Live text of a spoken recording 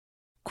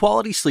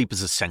Quality sleep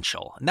is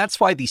essential, and that's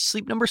why the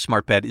Sleep Number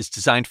Smart Bed is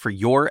designed for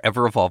your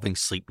ever-evolving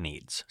sleep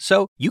needs.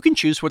 So you can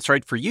choose what's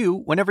right for you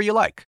whenever you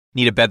like.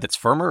 Need a bed that's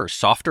firmer or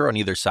softer on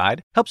either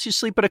side? Helps you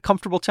sleep at a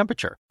comfortable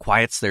temperature.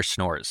 Quiets their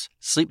snores.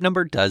 Sleep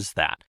Number does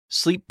that.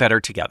 Sleep better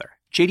together.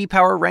 J.D.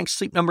 Power ranks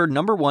Sleep Number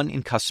number 1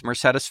 in customer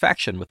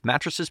satisfaction with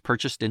mattresses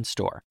purchased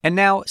in-store. And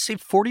now,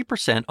 save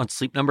 40% on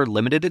Sleep Number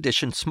limited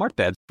edition smart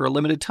beds for a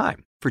limited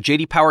time. For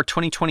J.D. Power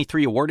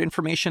 2023 award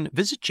information,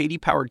 visit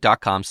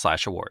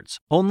jdpower.com/awards.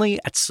 Only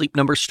at Sleep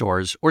Number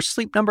stores or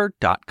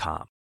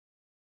sleepnumber.com.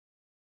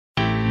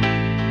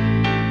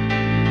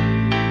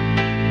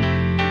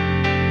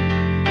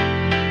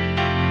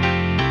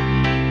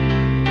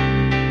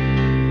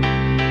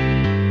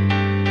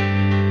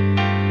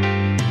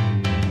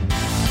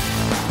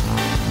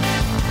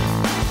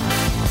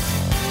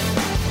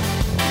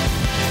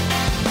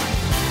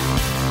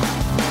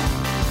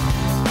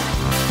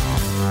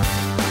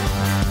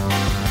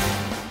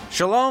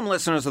 Shalom,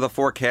 listeners of The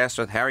Forecast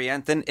with Harry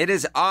Enton. It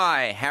is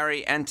I,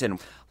 Harry Enton.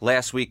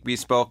 Last week we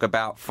spoke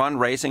about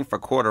fundraising for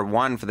quarter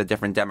one for the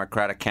different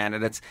Democratic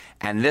candidates,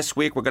 and this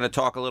week we're going to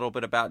talk a little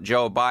bit about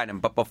Joe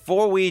Biden. But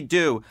before we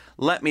do,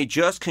 let me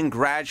just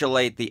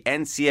congratulate the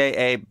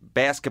NCAA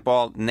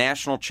basketball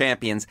national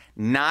champions,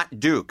 not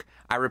Duke.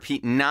 I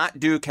repeat, not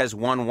Duke has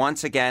won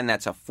once again.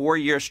 That's a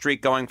 4-year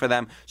streak going for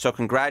them. So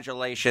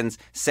congratulations,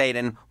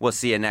 Satan. We'll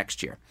see you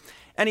next year.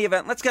 Any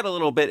event, let's get a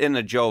little bit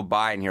into Joe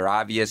Biden here.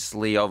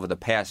 Obviously, over the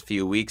past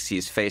few weeks,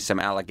 he's faced some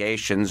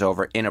allegations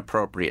over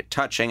inappropriate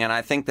touching, and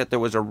I think that there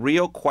was a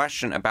real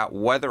question about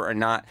whether or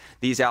not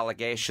these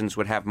allegations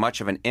would have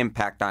much of an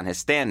impact on his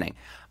standing.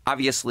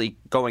 Obviously,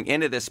 going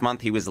into this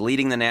month, he was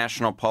leading the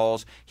national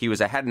polls. He was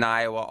ahead in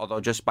Iowa,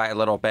 although just by a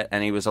little bit,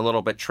 and he was a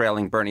little bit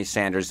trailing Bernie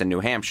Sanders in New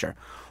Hampshire.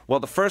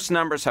 Well, the first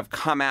numbers have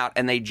come out,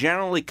 and they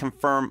generally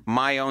confirm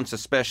my own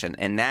suspicion,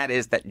 and that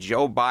is that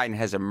Joe Biden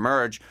has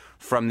emerged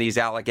from these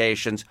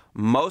allegations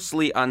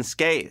mostly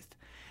unscathed.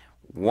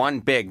 One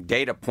big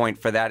data point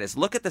for that is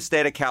look at the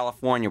state of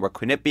California, where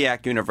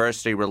Quinnipiac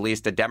University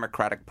released a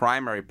Democratic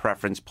primary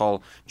preference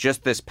poll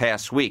just this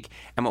past week.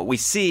 And what we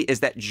see is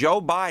that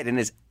Joe Biden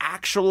is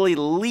actually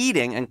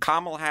leading in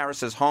Kamala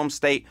Harris's home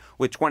state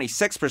with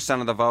 26%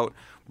 of the vote,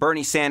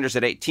 Bernie Sanders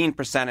at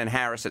 18%, and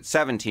Harris at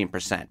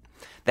 17%.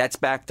 That's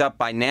backed up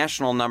by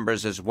national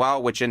numbers as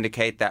well, which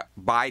indicate that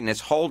Biden is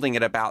holding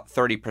at about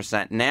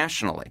 30%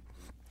 nationally.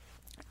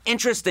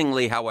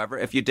 Interestingly, however,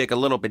 if you dig a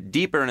little bit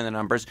deeper into the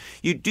numbers,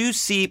 you do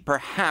see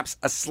perhaps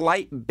a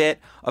slight bit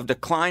of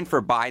decline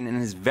for Biden in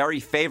his very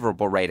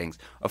favorable ratings.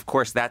 Of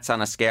course, that's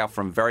on a scale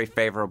from very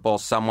favorable,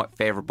 somewhat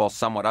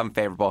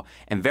unfavorable,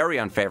 and very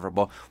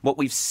unfavorable. What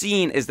we've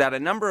seen is that a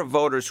number of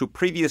voters who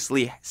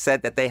previously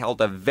said that they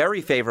held a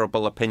very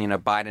favorable opinion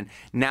of Biden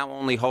now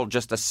only hold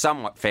just a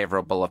somewhat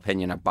favorable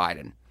opinion of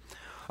Biden.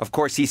 Of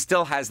course, he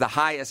still has the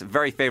highest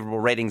very favorable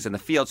ratings in the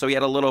field, so he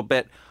had a little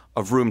bit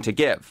of room to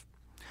give.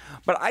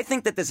 But I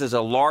think that this is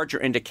a larger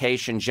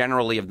indication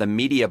generally of the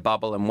media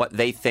bubble and what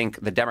they think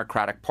the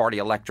Democratic Party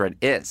electorate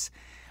is.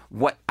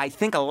 What I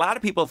think a lot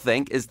of people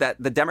think is that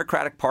the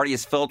Democratic Party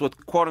is filled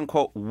with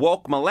quote-unquote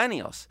woke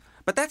millennials.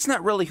 But that's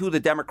not really who the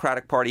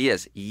Democratic Party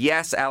is.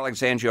 Yes,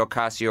 Alexandria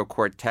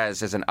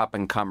Ocasio-Cortez is an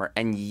up-and-comer,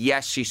 and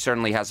yes, she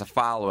certainly has a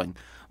following.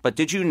 But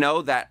did you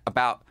know that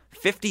about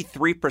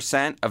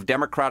 53% of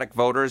Democratic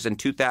voters in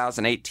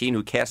 2018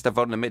 who cast a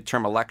vote in the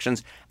midterm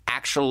elections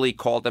actually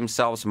called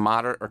themselves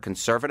moderate or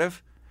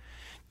conservative?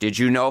 Did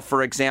you know,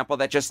 for example,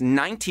 that just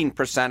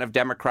 19% of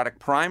Democratic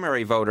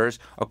primary voters,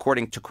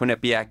 according to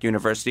Quinnipiac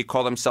University,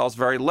 call themselves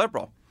very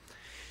liberal?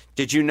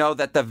 Did you know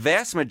that the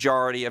vast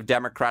majority of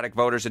Democratic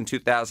voters in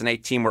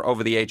 2018 were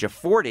over the age of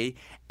 40?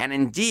 And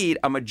indeed,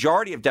 a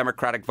majority of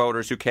Democratic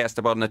voters who cast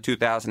a vote in the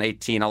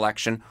 2018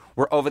 election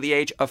were over the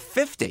age of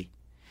 50.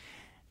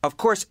 Of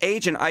course,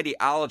 age and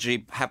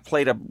ideology have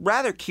played a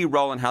rather key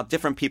role in how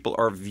different people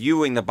are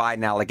viewing the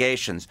Biden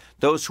allegations.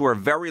 Those who are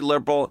very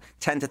liberal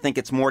tend to think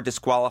it's more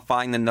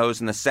disqualifying than those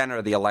in the center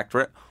of the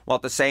electorate, while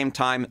at the same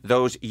time,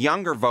 those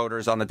younger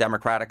voters on the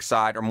Democratic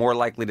side are more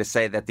likely to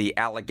say that the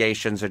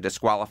allegations are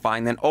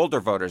disqualifying than older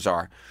voters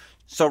are.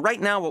 So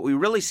right now, what we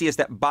really see is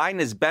that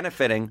Biden is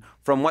benefiting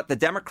from what the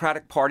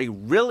Democratic Party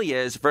really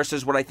is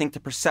versus what I think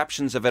the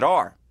perceptions of it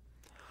are.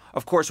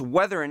 Of course,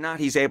 whether or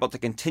not he's able to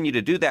continue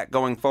to do that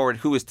going forward,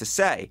 who is to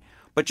say?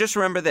 But just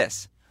remember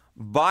this.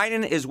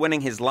 Biden is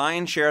winning his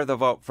lion's share of the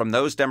vote from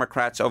those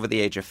Democrats over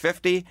the age of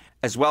 50,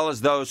 as well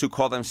as those who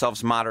call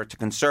themselves moderate to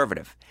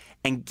conservative.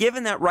 And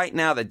given that right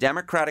now the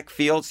Democratic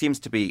field seems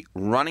to be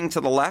running to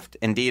the left,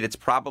 indeed it's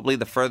probably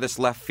the furthest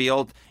left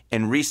field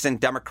in recent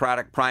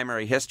Democratic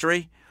primary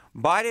history,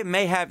 Biden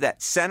may have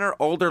that center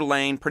older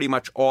lane pretty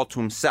much all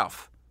to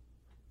himself.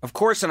 Of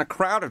course, in a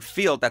crowded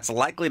field that's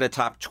likely to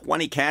top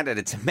 20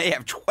 candidates, it may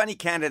have 20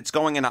 candidates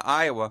going into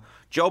Iowa,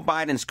 Joe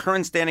Biden's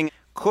current standing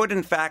could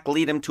in fact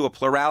lead him to a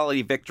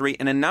plurality victory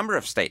in a number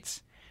of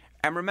states.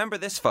 And remember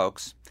this,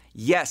 folks.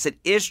 Yes, it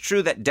is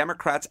true that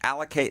Democrats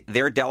allocate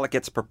their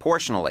delegates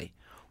proportionally.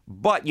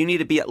 But you need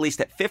to be at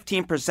least at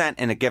 15%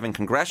 in a given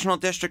congressional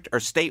district or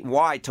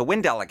statewide to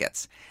win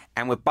delegates.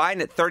 And with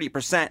Biden at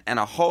 30% and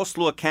a whole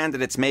slew of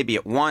candidates maybe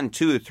at 1,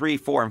 2, 3,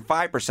 4, and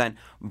 5%,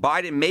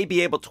 Biden may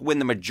be able to win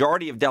the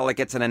majority of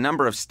delegates in a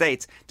number of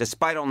states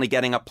despite only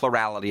getting a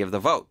plurality of the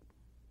vote.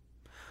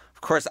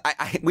 Of course,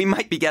 we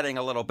might be getting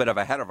a little bit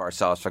ahead of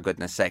ourselves, for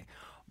goodness sake.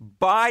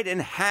 Biden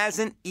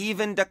hasn't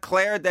even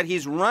declared that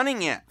he's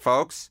running yet,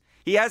 folks.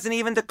 He hasn't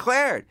even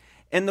declared.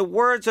 In the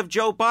words of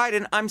Joe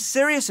Biden, I'm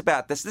serious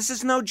about this. This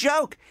is no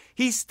joke.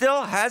 He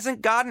still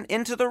hasn't gotten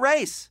into the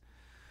race.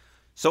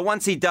 So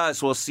once he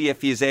does, we'll see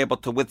if he's able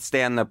to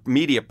withstand the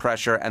media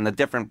pressure and the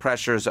different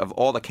pressures of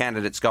all the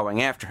candidates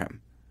going after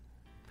him.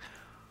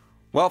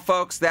 Well,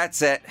 folks,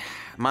 that's it.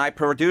 My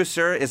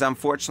producer is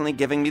unfortunately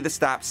giving me the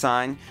stop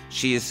sign.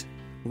 She's...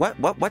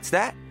 What's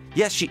that?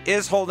 Yes, she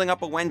is holding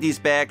up a Wendy's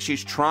bag.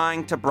 She's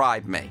trying to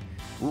bribe me.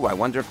 Ooh, I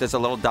wonder if there's a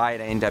little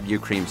Diet A&W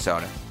cream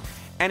soda.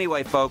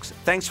 Anyway, folks,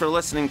 thanks for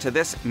listening to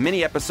this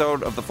mini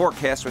episode of The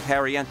Forecast with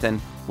Harry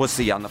Enton. We'll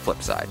see you on the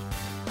flip side.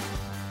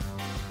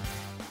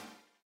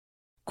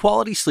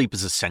 Quality sleep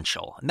is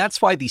essential, and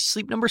that's why the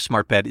Sleep Number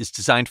Smart Bed is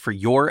designed for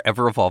your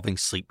ever-evolving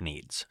sleep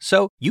needs.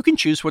 So you can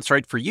choose what's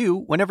right for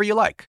you whenever you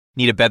like.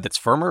 Need a bed that's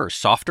firmer or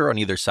softer on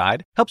either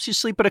side? Helps you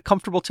sleep at a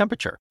comfortable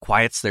temperature.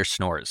 Quiets their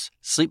snores.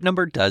 Sleep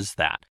Number does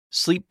that.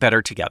 Sleep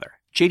better together.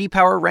 J.D.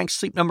 Power ranks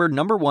Sleep Number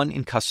number 1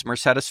 in customer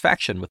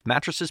satisfaction with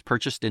mattresses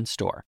purchased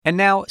in-store. And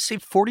now,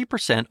 save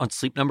 40% on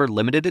Sleep Number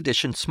limited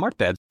edition smart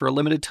beds for a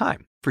limited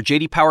time. For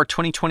J.D. Power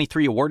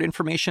 2023 award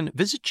information,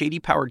 visit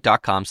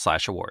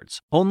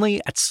jdpower.com/awards.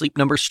 Only at Sleep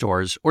Number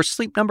stores or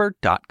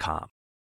sleepnumber.com.